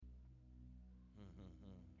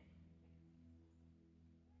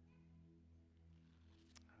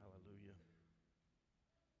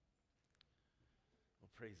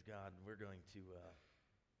Praise God. We're going to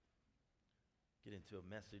get into a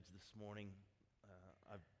message this morning.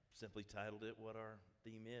 I've simply titled it what our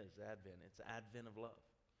theme is, Advent. It's Advent of Love.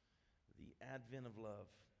 The Advent of Love.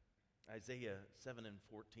 Isaiah 7 and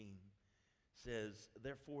 14 says,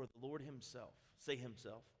 "Therefore the Lord himself," say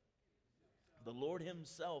himself, "the Lord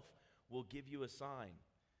himself will give you a sign.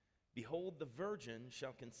 Behold, the virgin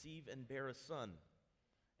shall conceive and bear a son,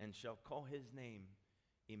 and shall call his name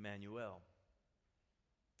Emmanuel."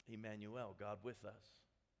 Emmanuel, God with us.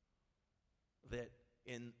 That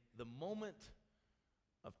in the moment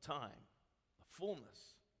of time, the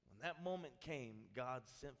fullness, when that moment came, God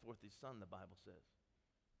sent forth his son, the Bible says.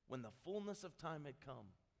 When the fullness of time had come.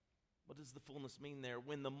 What does the fullness mean there?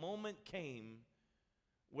 When the moment came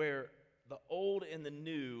where the old and the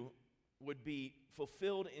new would be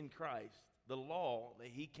fulfilled in Christ, the law that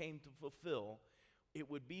he came to fulfill, it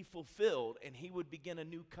would be fulfilled and he would begin a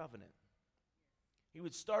new covenant. He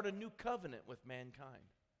would start a new covenant with mankind.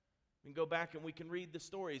 We can go back and we can read the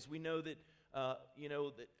stories. We know that,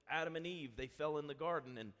 that Adam and Eve, they fell in the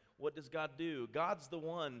garden. And what does God do? God's the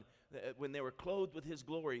one that when they were clothed with his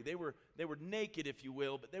glory, they were naked, if you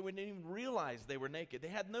will, but they wouldn't even realize they were naked. They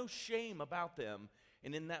had no shame about them.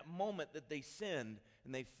 And in that moment that they sinned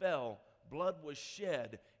and they fell, blood was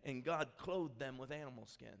shed and God clothed them with animal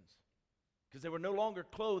skins. Because they were no longer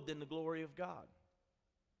clothed in the glory of God.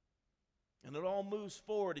 And it all moves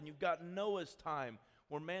forward, and you've got Noah's time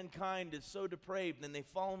where mankind is so depraved and they've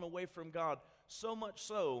fallen away from God, so much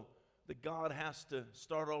so that God has to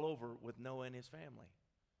start all over with Noah and his family.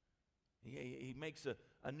 He makes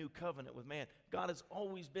a new covenant with man. God has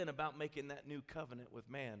always been about making that new covenant with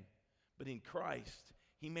man. But in Christ,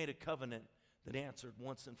 he made a covenant that answered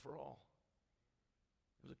once and for all.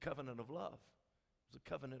 It was a covenant of love. It was a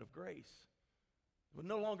covenant of grace. It would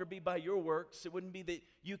no longer be by your works. It wouldn't be that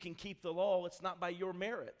you can keep the law. It's not by your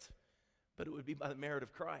merit. But it would be by the merit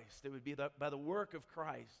of Christ. It would be by the work of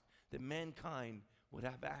Christ that mankind would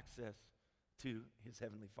have access to his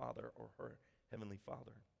heavenly Father or her heavenly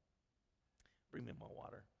Father. Bring me my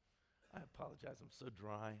water. I apologize. I'm so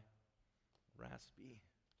dry, raspy.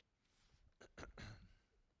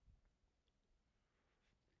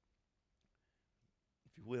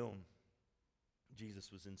 If you will, Jesus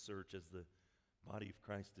was in search, as the body of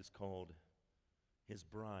Christ is called his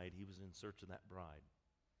bride. He was in search of that bride.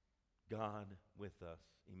 God with us,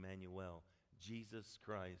 Emmanuel, Jesus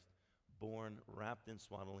Christ, born, wrapped in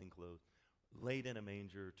swaddling clothes, laid in a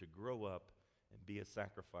manger to grow up and be a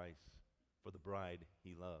sacrifice for the bride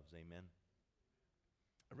he loves. Amen.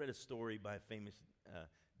 I read a story by a famous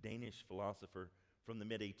Danish philosopher from the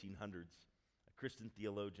mid-1800s, a Christian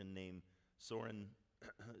theologian named Soren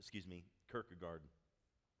Kierkegaard.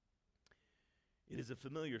 It is a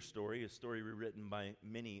familiar story, a story rewritten by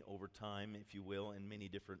many over time, if you will, in many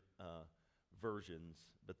different versions,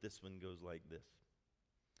 but this one goes like this.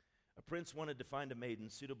 A prince wanted to find a maiden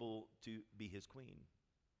suitable to be his queen.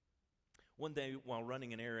 One day, while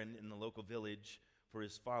running an errand in the local village for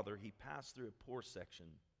his father, he passed through a poor section.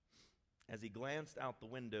 As he glanced out the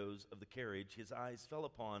windows of the carriage, his eyes fell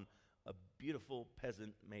upon a beautiful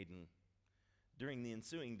peasant maiden. During the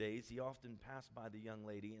ensuing days, he often passed by the young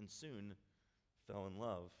lady and soon fell in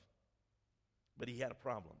love. But he had a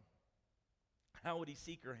problem. How would he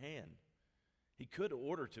seek her hand? He could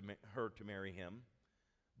order her to marry him,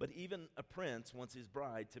 but even a prince wants his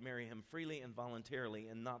bride to marry him freely and voluntarily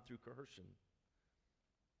and not through coercion.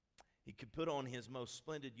 He could put on his most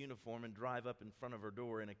splendid uniform and drive up in front of her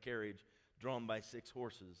door in a carriage drawn by 6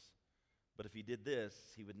 horses. But if he did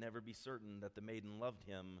this, he would never be certain that the maiden loved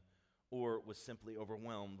him or was simply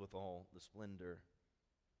overwhelmed with all the splendor.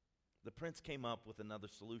 The prince came up with another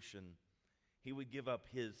solution. He would give up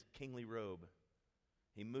his kingly robe.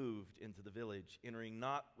 He moved into the village, entering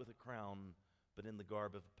not with a crown, but in the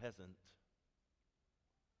garb of a peasant.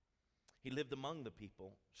 He lived among the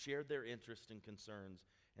people, shared their interests and concerns,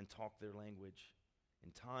 and talked their language.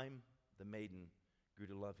 In time, the maiden grew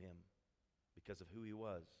to love him because of who he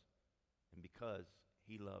was and because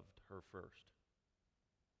he loved her first.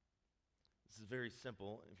 This is very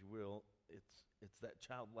simple, if you will. It's that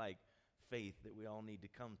childlike faith that we all need to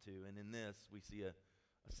come to. And in this, we see a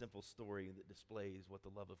simple story that displays what the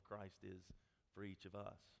love of Christ is for each of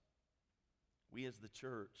us. We as the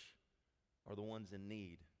church are the ones in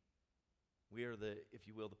need. We are the, if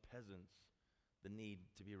you will, the peasants that need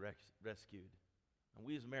to be rescued. And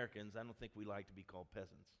we as Americans, I don't think we like to be called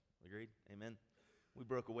peasants. Agreed? Amen? We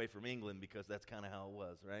broke away from England because that's kind of how it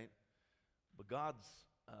was, right? But God's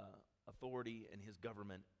authority and his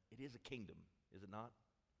government, it is a kingdom, is it not?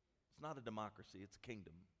 It's not a democracy, it's a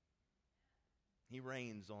kingdom. He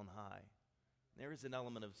reigns on high. there is an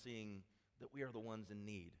element of seeing that we are the ones in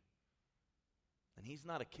need. And he's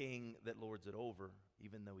not a king that lords it over,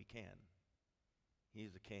 even though he can.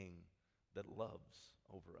 He's a king that loves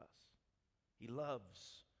over us. He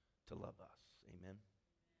loves to love us. Amen.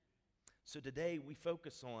 So today we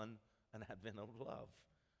focus on an advent of love.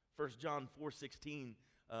 1 John 4:16,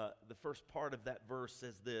 the first part of that verse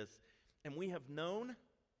says this, and we have known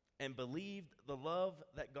and believed the love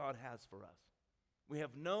that God has for us. We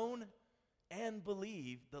have known and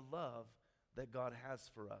believed the love that God has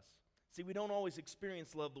for us. See, we don't always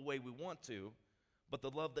experience love the way we want to, but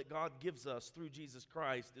the love that God gives us through Jesus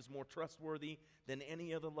Christ is more trustworthy than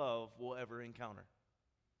any other love we'll ever encounter.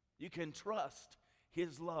 You can trust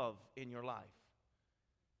his love in your life.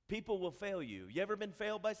 People will fail you. You ever been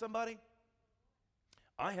failed by somebody?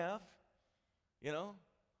 I have. You know,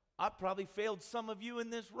 I've probably failed some of you in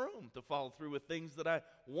this room to follow through with things that I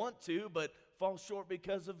want to, but fall short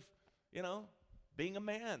because of, being a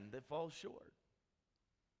man that falls short.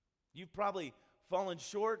 You've probably fallen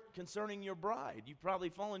short concerning your bride. You've probably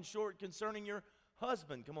fallen short concerning your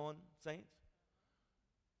husband. Come on, saints.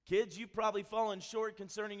 Kids, you've probably fallen short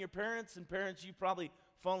concerning your parents, and parents, you've probably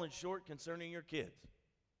fallen short concerning your kids.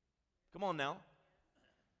 Come on now.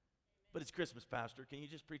 But it's Christmas, Pastor. Can you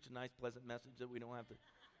just preach a nice, pleasant message that we don't have to?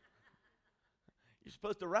 You're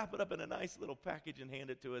supposed to wrap it up in a nice little package and hand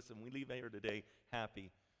it to us, and we leave here today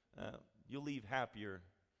happy. You'll leave happier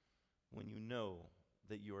when you know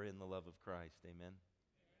that you are in the love of Christ. Amen?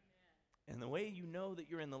 And the way you know that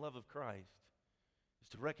you're in the love of Christ is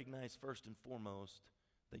to recognize first and foremost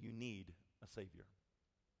that you need a Savior.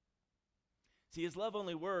 See, his love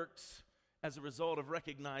only works as a result of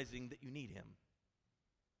recognizing that you need him.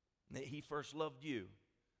 That he first loved you.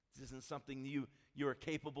 This isn't something you are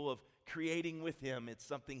capable of creating with him. It's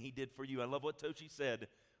something he did for you. I love what Toshi said.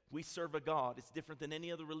 We serve a God. It's different than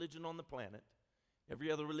any other religion on the planet.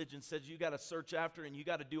 Every other religion says you got to search after and you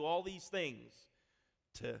got to do all these things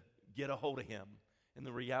to get a hold of him. And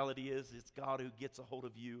the reality is it's God who gets a hold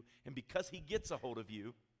of you. And because he gets a hold of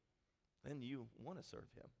you, then you want to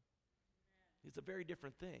serve him. It's a very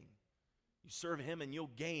different thing. You serve him and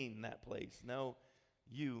you'll gain that place. No,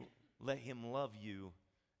 you let him love you.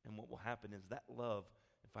 And what will happen is that love,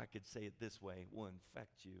 if I could say it this way, will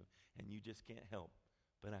infect you. And you just can't help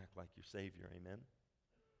but act like your Savior. Amen?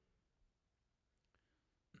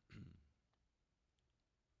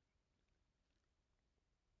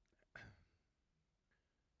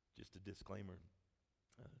 Just a disclaimer.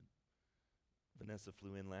 Vanessa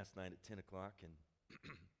flew in last night at 10 o'clock, and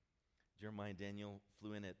Jeremiah and Daniel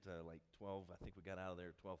flew in at like 12. I think we got out of there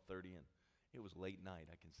at 12:30, and it was late night,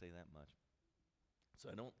 I can say that much. So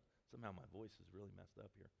somehow my voice is really messed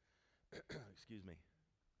up here. Excuse me.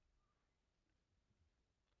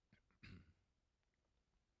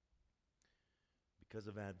 Because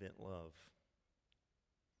of Advent love,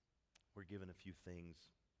 we're given a few things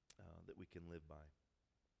that we can live by.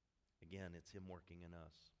 Again, it's him working in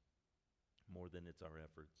us more than it's our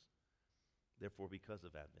efforts. Therefore, because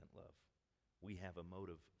of Advent love, we have a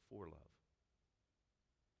motive for love.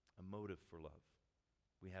 A motive for love.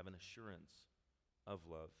 We have an assurance of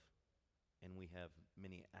love, and we have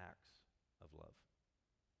many acts of love.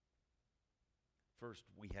 First,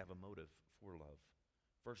 we have a motive for love.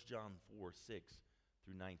 1 John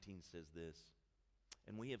 4:6-19 says this,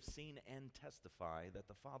 and we have seen and testify that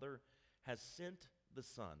the Father has sent the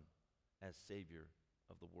Son as Savior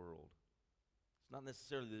of the world. It's not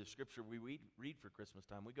necessarily the scripture we read for Christmas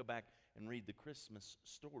time. We go back and read the Christmas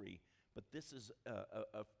story, but this is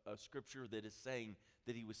a scripture that is saying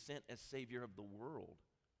that he was sent as Savior of the world.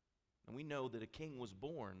 And we know that a king was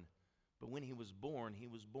born, but when he was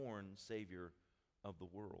born Savior of the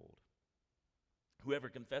world. Whoever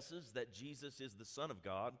confesses that Jesus is the Son of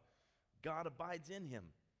God, God abides in him,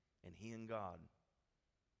 and he in God.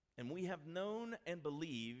 And we have known and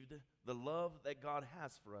believed the love that God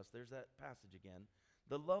has for us. There's that passage again.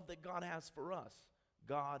 The love that God has for us.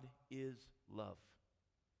 God is love.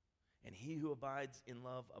 And he who abides in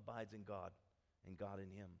love abides in God, and God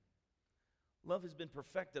in him. Love has been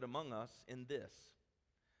perfected among us in this,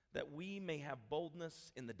 that we may have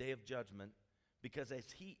boldness in the day of judgment, because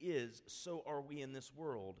as he is, so are we in this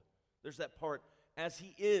world. There's that part, as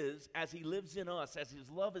he is, as he lives in us, as his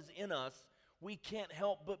love is in us, we can't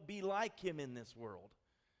help but be like him in this world.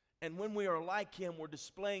 And when we are like him, we're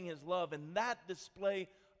displaying his love, and that display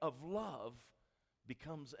of love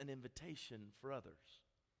becomes an invitation for others.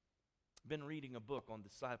 I've been reading a book on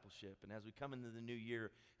discipleship, and as we come into the new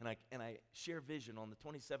year, and I share vision on the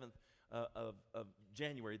 27th of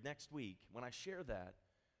January, next week, when I share that,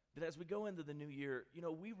 that as we go into the new year,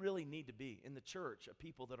 we really need to be in the church a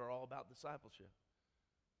people that are all about discipleship.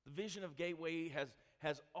 The vision of Gateway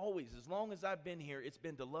has always, as long as I've been here, it's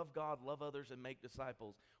been to love God, love others, and make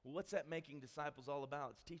disciples. Well, what's that making disciples all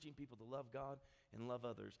about? It's teaching people to love God and love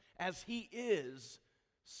others. As He is,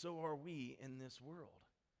 so are we in this world.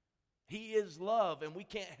 He is love, and we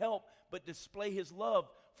can't help but display His love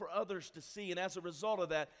for others to see. And as a result of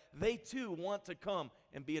that, they too want to come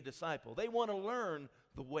and be a disciple. They want to learn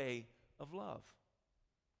the way of love.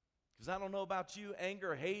 Because I don't know about you,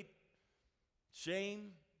 anger, hate, shame,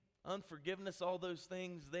 unforgiveness, all those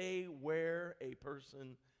things, they wear a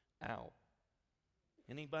person out.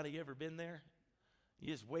 Anybody ever been there?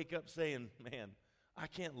 You just wake up saying, man, I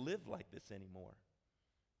can't live like this anymore.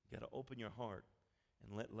 You got to open your heart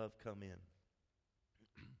and let love come in.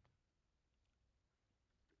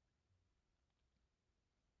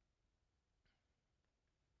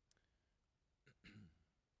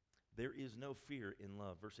 There is no fear in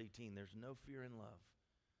love. Verse 18, there's no fear in love,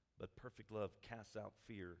 but perfect love casts out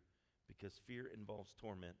fear, because fear involves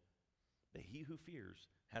torment. But he who fears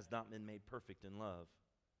has not been made perfect in love.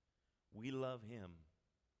 We love Him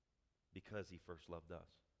because He first loved us.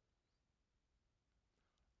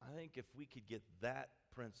 I think if we could get that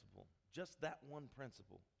principle, just that one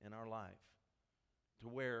principle in our life, to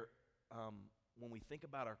where when we think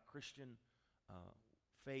about our Christian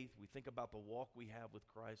faith, we think about the walk we have with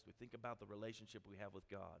Christ, we think about the relationship we have with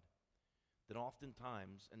God, that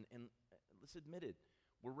oftentimes, and let's admit it,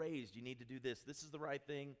 we're raised, you need to do this. This is the right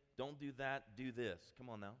thing. Don't do that. Do this. Come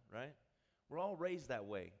on now, right? We're all raised that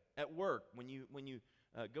way. At work, when you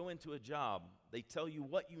go into a job, they tell you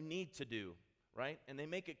what you need to do, right? And they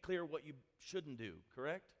make it clear what you shouldn't do,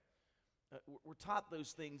 correct? We're taught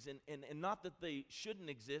those things, and not that they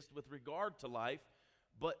shouldn't exist with regard to life,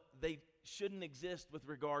 but they shouldn't exist with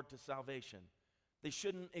regard to salvation. They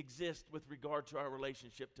shouldn't exist with regard to our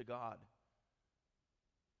relationship to God.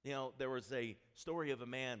 There was a story of a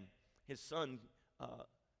man, his son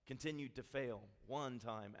continued to fail one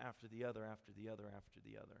time after the other, after the other, after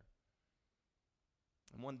the other.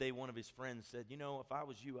 And one day one of his friends said, if I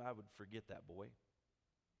was you, I would forget that boy.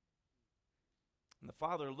 And the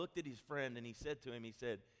father looked at his friend and he said to him,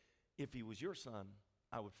 if he was your son,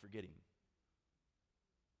 I would forget him.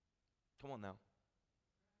 Come on now.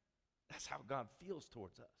 That's how God feels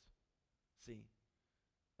towards us. See?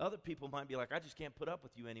 Other people might be like, I just can't put up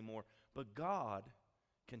with you anymore. But God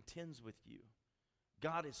contends with you.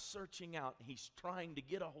 God is searching out. He's trying to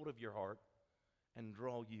get a hold of your heart and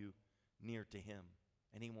draw you near to Him.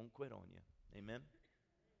 And He won't quit on you. Amen?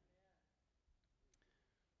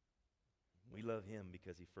 We love Him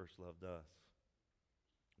because He first loved us.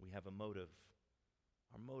 We have a motive.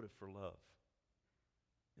 Our motive for love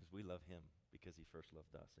is we love Him because He first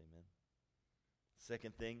loved us. Amen?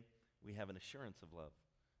 Second thing, we have an assurance of love.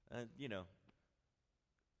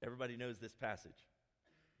 Everybody knows this passage,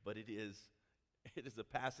 but it is a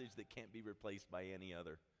passage that can't be replaced by any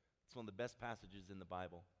other. It's one of the best passages in the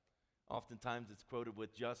Bible. Oftentimes it's quoted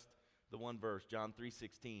with just the one verse, John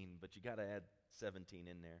 3:16, but you got to add 17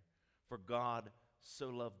 in there. For God so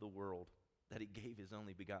loved the world that He gave His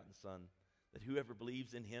only begotten Son, that whoever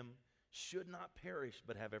believes in Him should not perish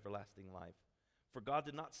but have everlasting life. For God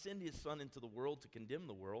did not send His Son into the world to condemn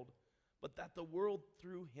the world, but that the world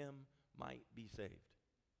through Him might be saved.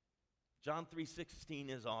 John 3:16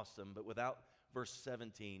 is awesome, but without verse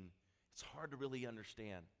 17, it's hard to really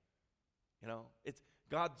understand. It's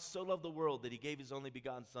God so loved the world that He gave His only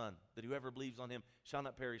begotten Son, that whoever believes on Him shall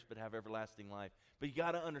not perish but have everlasting life. But you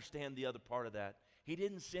got to understand the other part of that. He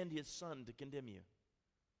didn't send His Son to condemn you.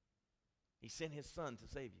 He sent His Son to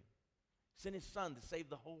save you. He sent His Son to save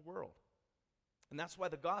the whole world. And that's why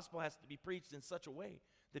the gospel has to be preached in such a way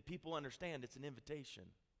that people understand it's an invitation.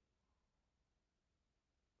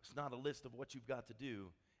 It's not a list of what you've got to do.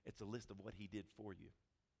 It's a list of what He did for you.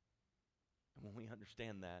 And when we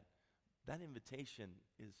understand that, that invitation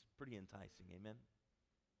is pretty enticing. Amen?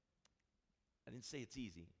 I didn't say it's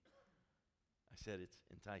easy. I said it's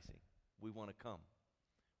enticing. We want to come.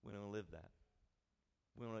 We want to live that.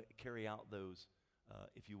 We want to carry out those,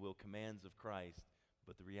 if you will, commands of Christ.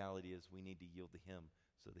 But the reality is we need to yield to Him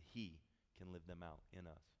so that He can live them out in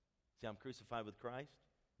us. See, I'm crucified with Christ.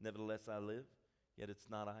 Nevertheless I live. Yet it's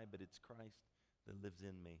not I, but it's Christ that lives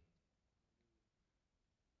in me.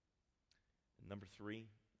 And number 3,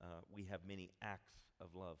 we have many acts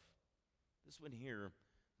of love. This one here,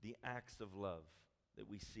 the acts of love that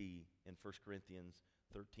we see in 1 Corinthians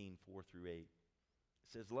 13, 4 through 8. It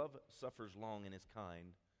says, love suffers long and is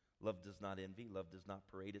kind. Love does not envy. Love does not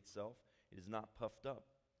parade itself. It is not puffed up,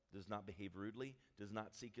 does not behave rudely, does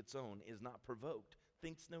not seek its own, is not provoked,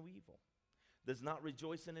 thinks no evil, does not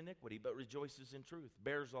rejoice in iniquity, but rejoices in truth,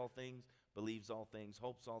 bears all things, believes all things,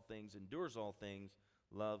 hopes all things, endures all things.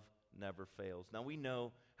 Love never fails. Now we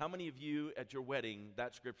know, how many of you at your wedding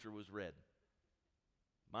that scripture was read?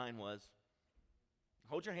 Mine was.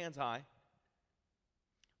 Hold your hands high.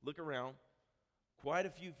 Look around. Quite a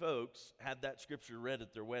few folks had that scripture read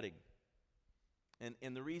at their wedding.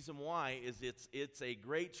 And the reason why is it's a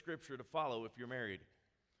great scripture to follow if you're married.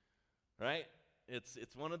 Right?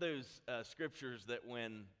 It's one of those scriptures that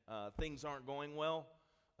when things aren't going well,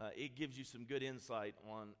 it gives you some good insight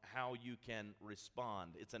on how you can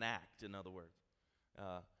respond. It's an act, in other words.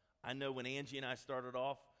 I know when Angie and I started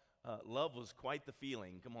off, love was quite the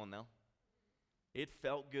feeling. Come on now. It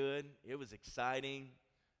felt good. It was exciting,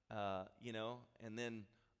 and then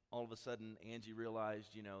all of a sudden Angie realized,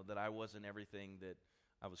 that I wasn't everything that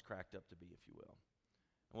I was cracked up to be, if you will.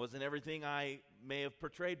 It wasn't everything I may have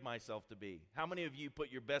portrayed myself to be. How many of you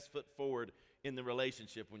put your best foot forward in the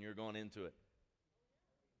relationship when you're going into it?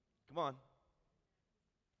 Come on.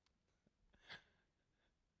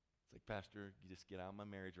 It's like, Pastor, you just get out of my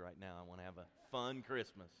marriage right now. I want to have a fun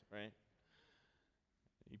Christmas, right?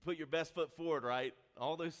 You put your best foot forward, right?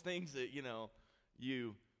 All those things that,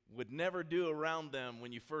 you would never do around them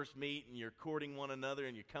when you first meet and you're courting one another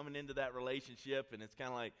and you're coming into that relationship, and it's kind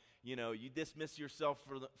of like, you dismiss yourself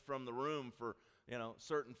from the room for,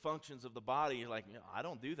 certain functions of the body. You're like, I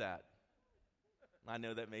don't do that. I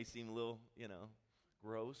know that may seem a little,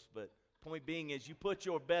 gross, but point being is you put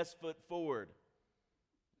your best foot forward.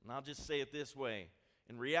 And I'll just say it this way.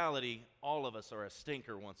 In reality, all of us are a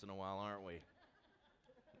stinker once in a while, aren't we?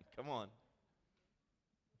 Come on. I'm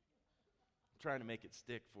trying to make it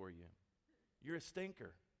stick for you. You're a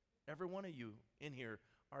stinker. Every one of you in here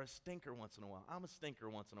are a stinker once in a while. I'm a stinker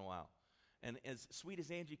once in a while. And as sweet as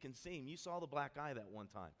Angie can seem, you saw the black eye that one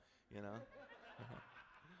time,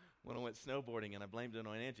 when I went snowboarding and I blamed it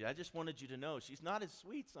on Angie. I just wanted you to know she's not as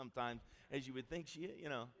sweet sometimes as you would think she is,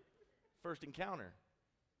 first encounter.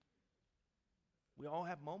 We all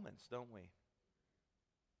have moments, don't we?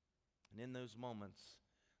 And in those moments,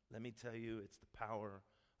 let me tell you, it's the power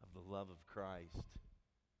of the love of Christ.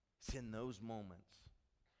 It's in those moments.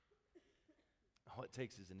 All it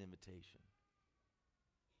takes is an invitation.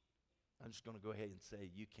 I'm just going to go ahead and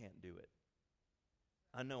say, you can't do it.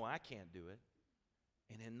 I know I can't do it.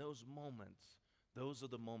 And in those moments, those are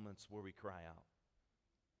the moments where we cry out.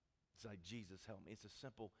 It's like, Jesus, help me. It's a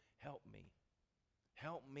simple, help me.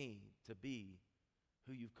 Help me to be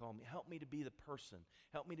who you've called me. Help me to be the person.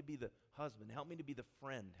 Help me to be the husband. Help me to be the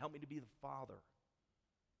friend. Help me to be the father.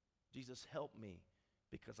 Jesus, help me,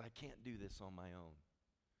 because I can't do this on my own.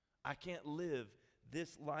 I can't live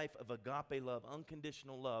this life of agape love,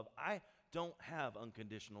 unconditional love. I don't have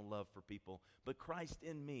unconditional love for people, but Christ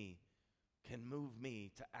in me can move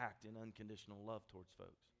me to act in unconditional love towards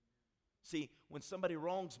folks. See, when somebody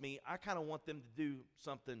wrongs me, I kind of want them to do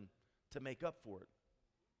something to make up for it.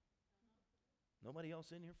 Nobody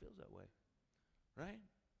else in here feels that way, right?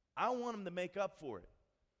 I want them to make up for it.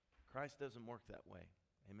 Christ doesn't work that way.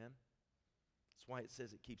 Amen? That's why it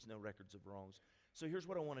says it keeps no records of wrongs. So here's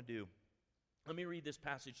what I want to do. Let me read this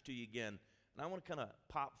passage to you again. And I want to kind of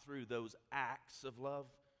pop through those acts of love.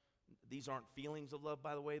 These aren't feelings of love,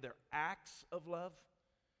 by the way. They're acts of love.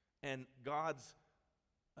 And God's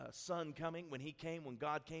Son coming, when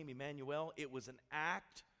God came, Emmanuel, it was an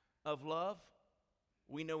act of love.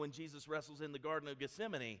 We know when Jesus wrestles in the Garden of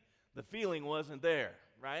Gethsemane, the feeling wasn't there,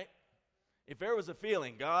 right? If there was a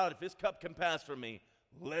feeling, God, if this cup can pass from me,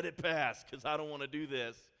 let it pass, because I don't want to do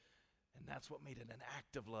this. And that's what made it an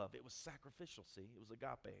act of love. It was sacrificial, see? It was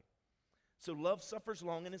agape. So love suffers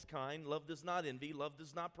long and is kind. Love does not envy. Love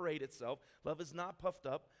does not parade itself. Love is not puffed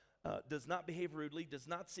up, does not behave rudely, does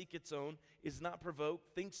not seek its own, is not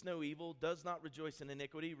provoked, thinks no evil, does not rejoice in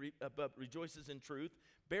iniquity, but rejoices in truth,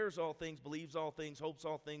 bears all things, believes all things, hopes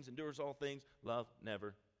all things, endures all things. Love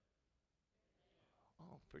never.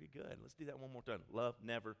 Oh, pretty good. Let's do that one more time. Love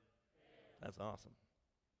never. That's awesome.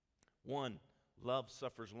 1, love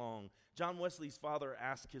suffers long. John Wesley's father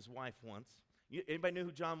asked his wife once. Anybody know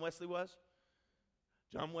who John Wesley was?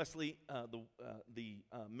 John Wesley, the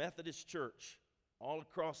Methodist Church all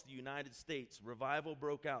across the United States, revival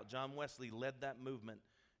broke out. John Wesley led that movement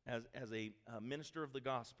as a minister of the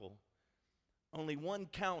gospel. Only one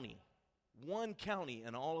county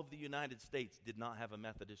in all of the United States did not have a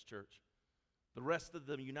Methodist church. The rest of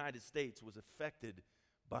the United States was affected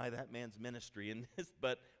by that man's ministry.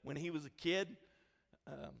 But when he was a kid,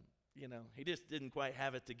 he just didn't quite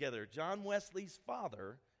have it together. John Wesley's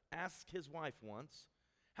father asked his wife once,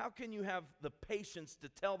 how can you have the patience to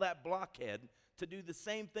tell that blockhead to do the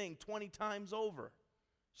same thing 20 times over?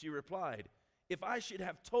 She replied, "If I should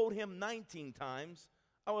have told him 19 times,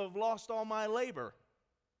 I would have lost all my labor."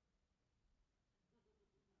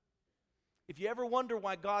 If you ever wonder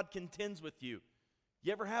why God contends with you,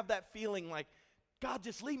 you ever have that feeling like, God,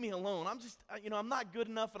 just leave me alone. I'm not good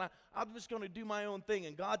enough, and I'm just going to do my own thing.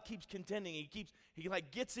 And God keeps contending. He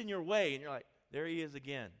like gets in your way, and you're like, there he is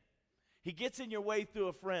again. He gets in your way through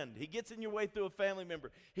a friend. He gets in your way through a family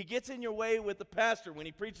member. He gets in your way with the pastor when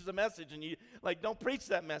he preaches a message, and you like, don't preach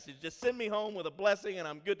that message. Just send me home with a blessing, and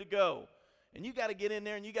I'm good to go. And you got to get in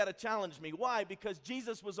there, and you got to challenge me. Why? Because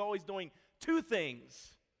Jesus was always doing two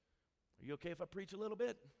things. Are you okay if I preach a little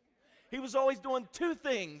bit? He was always doing two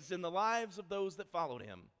things in the lives of those that followed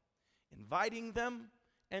him: inviting them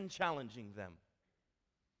and challenging them.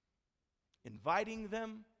 Inviting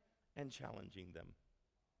them and challenging them.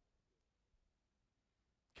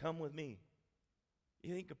 Come with me.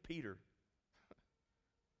 You think of Peter.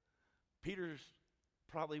 Peter's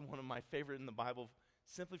probably one of my favorite in the Bible,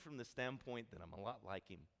 simply from the standpoint that I'm a lot like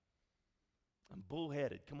him. I'm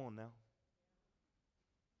bullheaded. Come on now.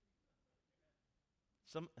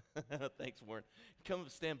 Thanks, Warren. Come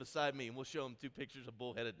stand beside me and we'll show them two pictures of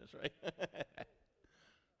bullheadedness, right?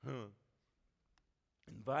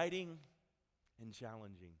 Inviting and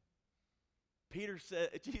challenging.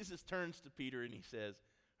 Jesus turns to Peter and he says,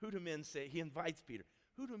 "Who do men say?" He invites Peter.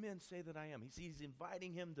 "Who do men say that I am?" He's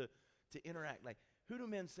inviting him to interact. Like, "Who do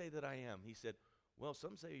men say that I am?" He said, "Well,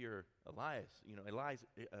 some say you're Elijah.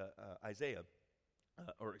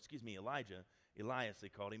 Elias, they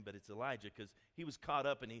called him, but it's Elijah because he was caught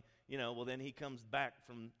up and then he comes back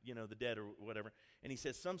from, the dead or whatever." And he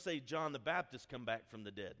says, "Some say John the Baptist come back from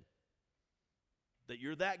the dead." That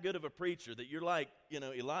you're that good of a preacher, that you're like,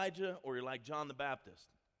 Elijah or you're like John the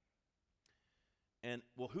Baptist. And,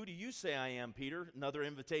 "Well, who do you say I am, Peter?" Another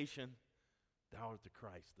invitation. "Thou art the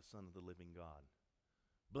Christ, the Son of the living God.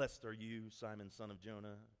 Blessed are you, Simon, son of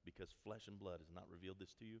Jonah, because flesh and blood has not revealed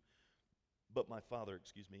this to you, but my Father,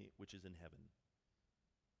 which is in heaven."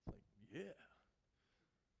 It's like, yeah.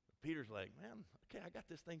 Peter's like, "Man, okay, I got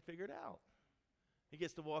this thing figured out." He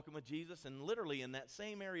gets to walking with Jesus, and literally in that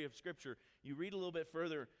same area of Scripture, you read a little bit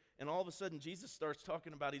further, and all of a sudden Jesus starts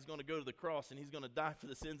talking about he's going to go to the cross, and he's going to die for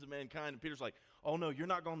the sins of mankind, and Peter's like, "Oh no, you're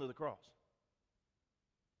not going to the cross.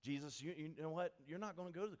 Jesus, you know what? You're not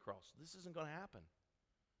going to go to the cross. This isn't going to happen."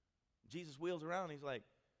 Jesus wheels around, and he's like,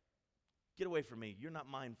 "Get away from me. You're not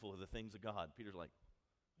mindful of the things of God." Peter's like,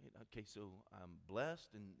 "Okay, so I'm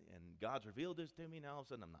blessed, and God's revealed this to me. Now all of a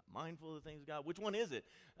sudden I'm not mindful of the things of God. Which one is it?"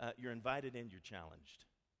 You're invited and you're challenged.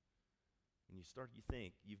 And you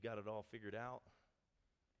think you've got it all figured out.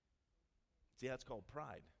 See, that's called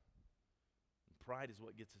pride. And pride is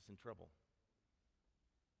what gets us in trouble.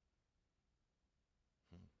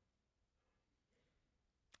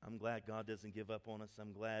 I'm glad God doesn't give up on us.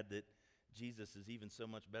 I'm glad that Jesus is even so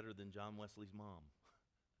much better than John Wesley's mom.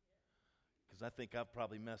 Because I think I've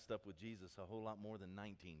probably messed up with Jesus a whole lot more than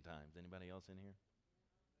 19 times. Anybody else in here?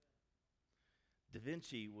 Da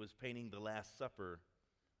Vinci was painting the Last Supper,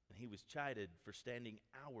 and he was chided for standing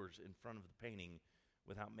hours in front of the painting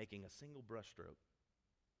without making a single brushstroke.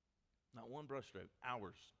 Not one brushstroke,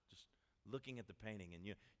 hours, just looking at the painting. And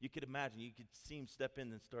you could imagine, you could see him step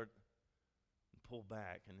in and start and pull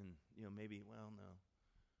back, and then, maybe, well,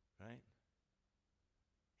 no, right?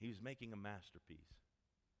 He was making a masterpiece.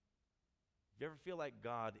 Do you ever feel like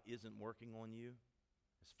God isn't working on you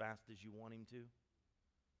as fast as you want him to?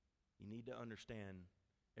 You need to understand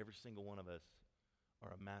every single one of us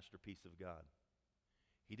are a masterpiece of God.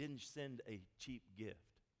 He didn't send a cheap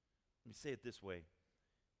gift. Let me say it this way.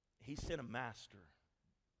 He sent a master.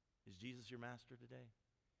 Is Jesus your master today?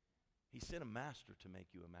 He sent a master to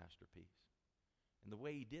make you a masterpiece. And the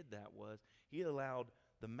way he did that was he allowed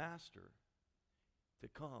the master to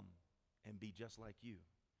come and be just like you.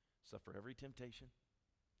 Suffer every temptation.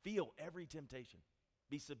 Feel every temptation.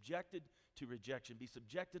 Be subjected to rejection. Be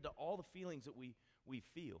subjected to all the feelings that we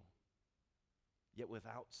feel, yet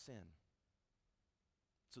without sin.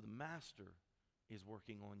 So the master is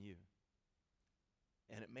working on you.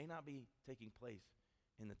 And it may not be taking place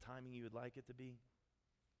in the timing you would like it to be,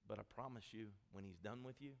 but I promise you, when he's done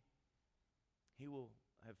with you, he will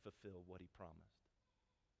have fulfilled what he promised.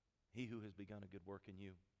 He who has begun a good work in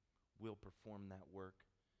you will perform that work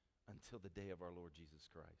until the day of our Lord Jesus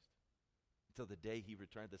Christ. Until the day he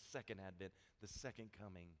returned, the second advent, the second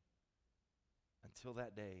coming. Until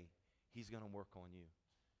that day, he's going to work on you.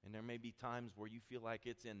 And there may be times where you feel like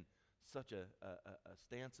it's in such a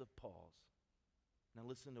stance of pause. Now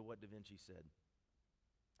listen to what Da Vinci said.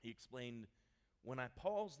 He explained, "When I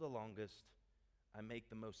pause the longest, I make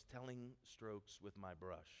the most telling strokes with my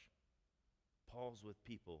brush. pause with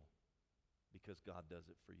people because God does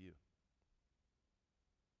it for you.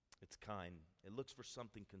 It's kind. It looks for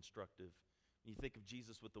something constructive. You think of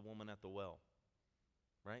Jesus with the woman at the well,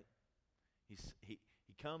 right? He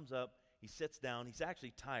comes up, he sits down, he's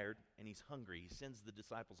actually tired, and he's hungry. He sends the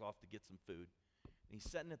disciples off to get some food. And he's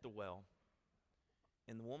sitting at the well,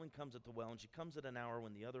 and the woman comes at the well, and she comes at an hour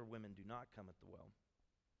when the other women do not come at the well.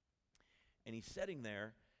 And he's sitting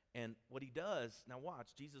there, and what he does, now watch,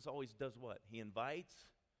 Jesus always does what? He invites.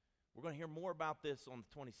 We're going to hear more about this on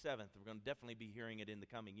the 27th. We're going to definitely be hearing it in the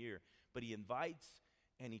coming year. But he invites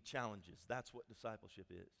and he challenges. That's what discipleship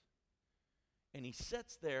is. And he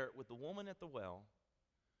sits there with the woman at the well,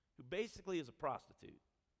 who basically is a prostitute.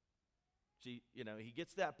 He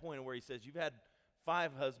gets to that point where he says, you've had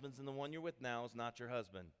 5 husbands, and the one you're with now is not your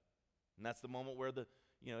husband. And that's the moment where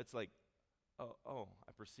it's like, oh,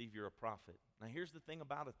 I perceive you're a prophet. Now here's the thing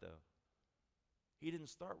about it, though. He didn't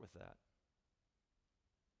start with that.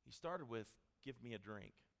 He started with, give me a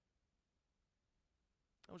drink.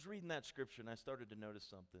 I was reading that scripture, and I started to notice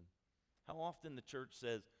something. How often the church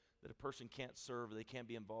says that a person can't serve or they can't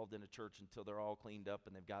be involved in a church until they're all cleaned up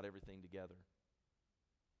and they've got everything together.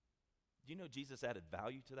 Do you know Jesus added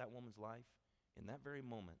value to that woman's life? In that very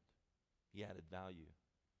moment, he added value.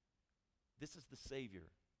 This is the Savior,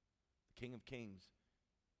 the King of Kings,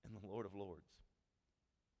 and the Lord of Lords.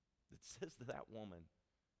 It says to that woman,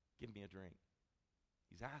 give me a drink.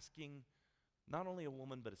 He's asking not only a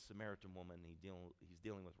woman, but a Samaritan woman. He's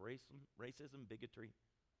dealing with racism, bigotry,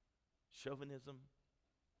 chauvinism,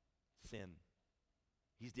 sin.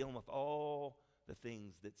 He's dealing with all the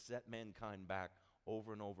things that set mankind back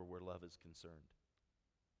over and over where love is concerned.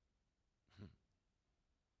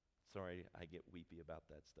 Sorry, I get weepy about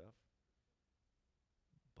that stuff.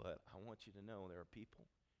 But I want you to know there are people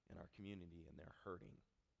in our community and they're hurting.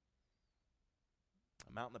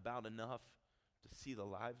 I'm out and about enough to see the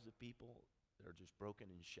lives of people that are just broken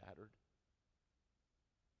and shattered.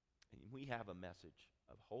 And we have a message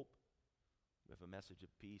of hope. We have a message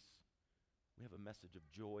of peace. We have a message of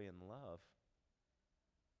joy and love.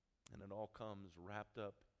 And it all comes wrapped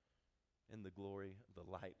up in the glory of the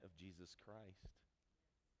light of Jesus Christ.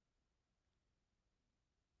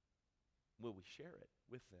 Will we share it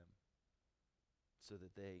with them so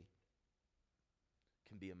that they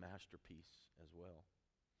can be a masterpiece as well?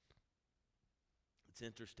 It's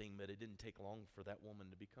interesting, but it didn't take long for that woman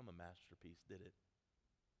to become a masterpiece, did it?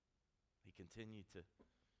 He continued to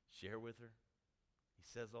share with her. He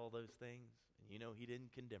says all those things, and he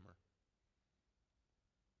didn't condemn her.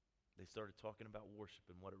 They started talking about worship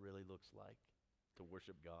and what it really looks like to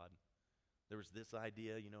worship God. There was this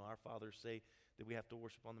idea, our fathers say that we have to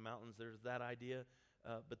worship on the mountains. There's that idea,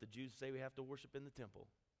 but the Jews say we have to worship in the temple.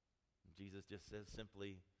 And Jesus just says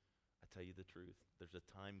simply, I tell you the truth, there's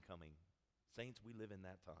a time coming. Saints, we live in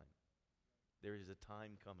that time. There is a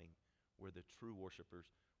time coming where the true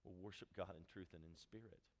worshipers will worship God in truth and in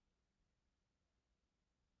spirit.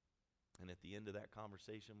 And at the end of that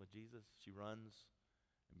conversation with Jesus, she runs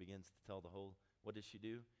and begins to tell what does she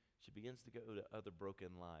do? She begins to go to other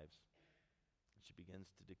broken lives. She begins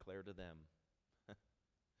to declare to them,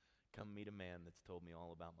 come meet a man that's told me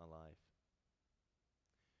all about my life.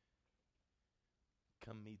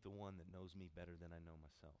 Come meet the one that knows me better than I know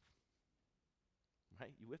myself.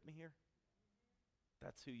 Right? You with me here?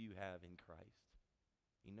 That's who you have in Christ.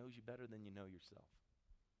 He knows you better than you know yourself.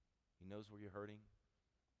 He knows where you're hurting.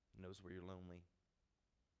 He knows where you're lonely.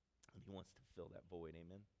 And he wants to fill that void.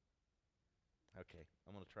 Amen? Okay,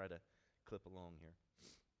 I'm going to try to clip along here.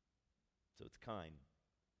 So it's kind.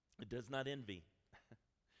 It does not envy.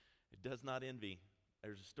 It does not envy.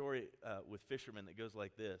 There's a story with fishermen that goes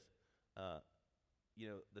like this.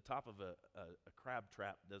 The top of a crab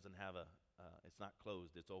trap doesn't have it's not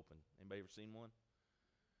closed, it's open. Anybody ever seen one?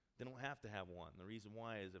 They don't have to have one. The reason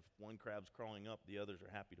why is if one crab's crawling up, the others are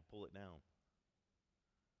happy to pull it down.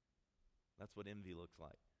 That's what envy looks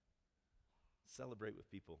like. Celebrate with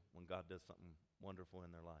people when God does something wonderful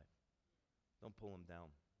in their life. Don't pull them down.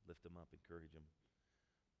 Lift them up, encourage them.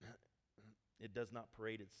 It does not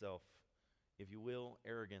parade itself. If you will,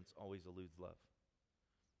 arrogance always eludes love.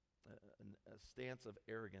 A stance of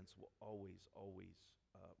arrogance will always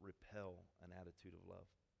repel an attitude of love.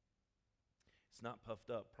 It's not puffed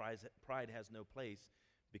up. Pride has no place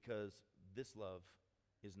because this love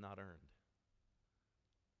is not earned.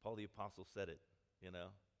 Paul the Apostle said it,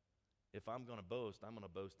 If I'm going to boast, I'm going to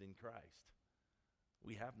boast in Christ.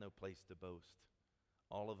 We have no place to boast.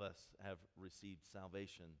 All of us have received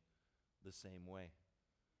salvation the same way.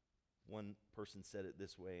 One person said it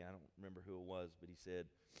this way. I don't remember who it was, but he said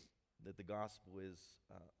that the gospel is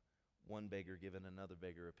one beggar giving another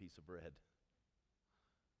beggar a piece of bread.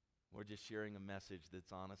 We're just sharing a message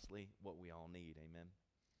that's honestly what we all need. Amen.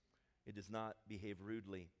 It does not behave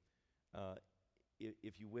rudely.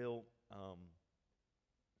 If you will,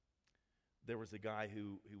 there was a guy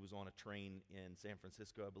who was on a train in San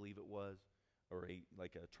Francisco, I believe it was, or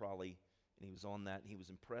like a trolley, and he was on that, and he was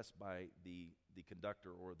impressed by the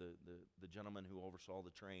conductor or the gentleman who oversaw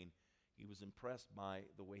the train. He was impressed by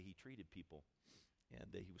the way he treated people,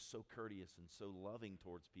 and that he was so courteous and so loving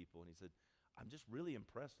towards people. And he said, I'm just really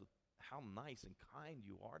impressed with how nice and kind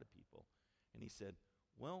you are to people. And he said,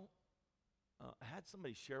 well, I had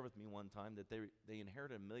somebody share with me one time that they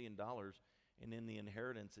inherited $1 million, and in the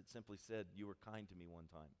inheritance it simply said, you were kind to me one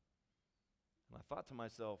time. And I thought to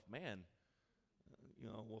myself, man,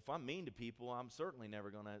 well, if I'm mean to people, I'm certainly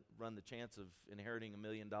never going to run the chance of inheriting $1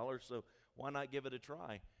 million, so why not give it a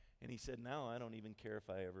try? And he said, now I don't even care if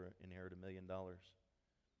I ever inherit $1 million,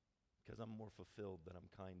 because I'm more fulfilled that I'm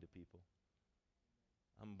kind to people.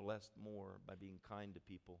 I'm blessed more by being kind to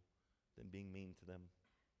people than being mean to them.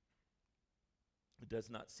 It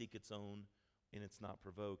does not seek its own, and it's not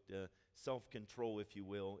provoked. Self-control, if you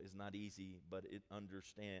will, is not easy, but it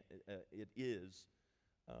is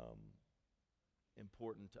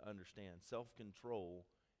important to understand. Self-control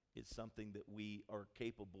is something that we are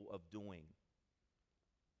capable of doing.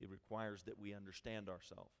 It requires that we understand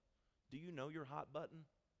ourselves. Do you know your hot button?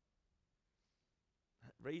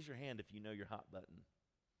 Raise your hand if you know your hot button.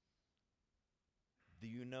 Do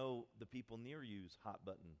you know the people near you's hot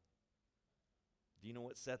button? Do you know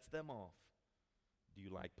what sets them off? Do you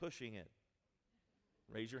like pushing it?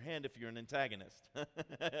 Raise your hand if you're an antagonist.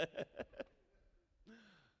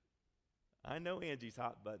 I know Angie's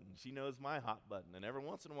hot button. She knows my hot button, and every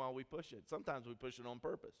once in a while we push it. Sometimes we push it on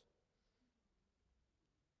purpose.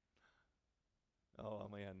 Oh,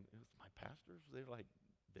 man, my pastors, they're like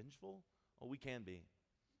vengeful? Oh, we can be.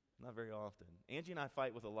 Not very often. Angie and I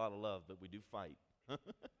fight with a lot of love, but we do fight. And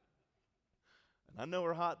I know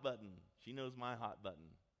her hot button. She knows my hot button.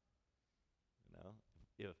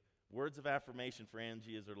 If words of affirmation for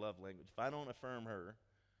Angie is her love language, if I don't affirm her,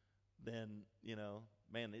 then,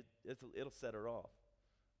 man, it'll set her off.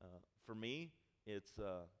 For me, it's,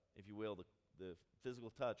 if you will, the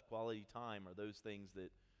physical touch, quality time are those things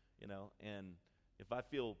that, and if I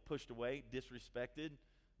feel pushed away, disrespected,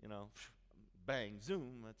 bang,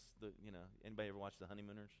 zoom, that's anybody ever watch The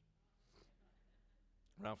Honeymooners?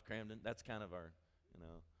 Ralph Cramden, that's kind of our,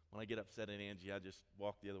 when I get upset at Angie, I just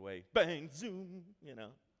walk the other way, bang, zoom,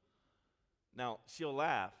 Now, she'll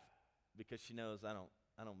laugh because she knows I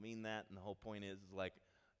don't mean that, and the whole point is like,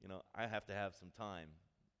 I have to have some time,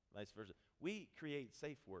 vice versa. We create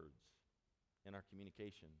safe words in our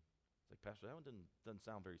communication. It's like, Pastor, that one doesn't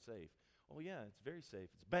sound very safe. Oh, yeah, it's very safe.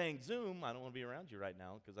 It's bang, zoom, I don't want to be around you right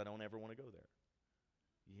now because I don't ever want to go there.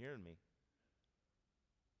 You hearing me?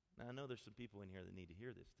 Now, I know there's some people in here that need to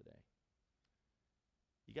hear this today.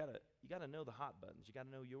 You gotta know the hot buttons. You got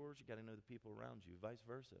to know yours. You got to know the people around you, vice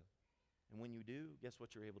versa. And when you do, guess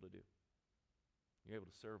what you're able to do? You're able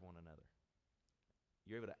to serve one another.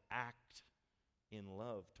 You're able to act in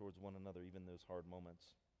love towards one another, even those hard moments.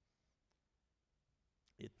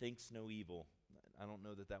 It thinks no evil. I don't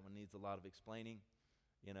know that one needs a lot of explaining.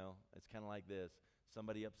 It's kind of like this.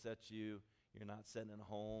 Somebody upsets you. You're not sitting at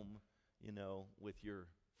home, with your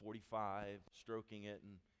 45, stroking it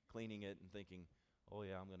and cleaning it and thinking, oh,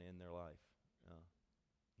 yeah, I'm going to end their life.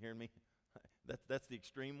 Hearing me? That's the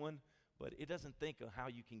extreme one. But it doesn't think of how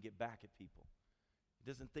you can get back at people. It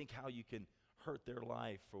doesn't think how you can hurt their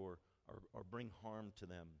life or bring harm to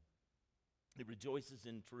them. It rejoices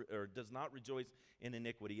in or does not rejoice in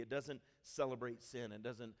iniquity. It doesn't celebrate sin. It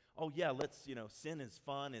doesn't, oh yeah, let's, sin is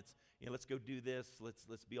fun. It's, let's go do this.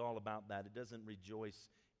 Let's be all about that. It doesn't rejoice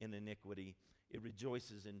in iniquity. It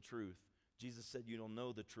rejoices in truth. Jesus said, you'll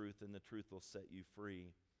know the truth, and the truth will set you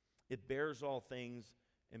free. It bears all things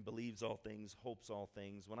and believes all things, hopes all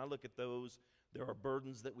things. When I look at those, there are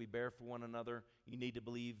burdens that we bear for one another. You need to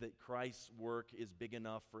believe that Christ's work is big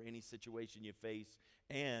enough for any situation you face,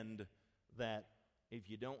 and that if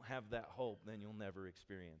you don't have that hope, then you'll never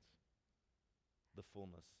experience the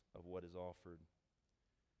fullness of what is offered.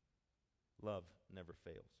 Love never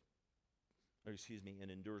fails. And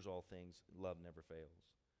endures all things. Love never fails.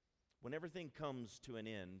 When everything comes to an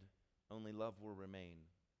end, only love will remain.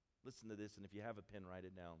 Listen to this, and if you have a pen, write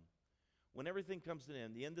it down. When everything comes to an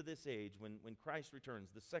end, the end of this age, when Christ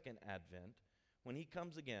returns, the second advent, when he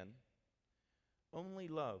comes again, only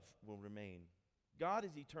love will remain. God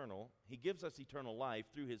is eternal. He gives us eternal life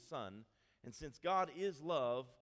through his Son. And since God is love,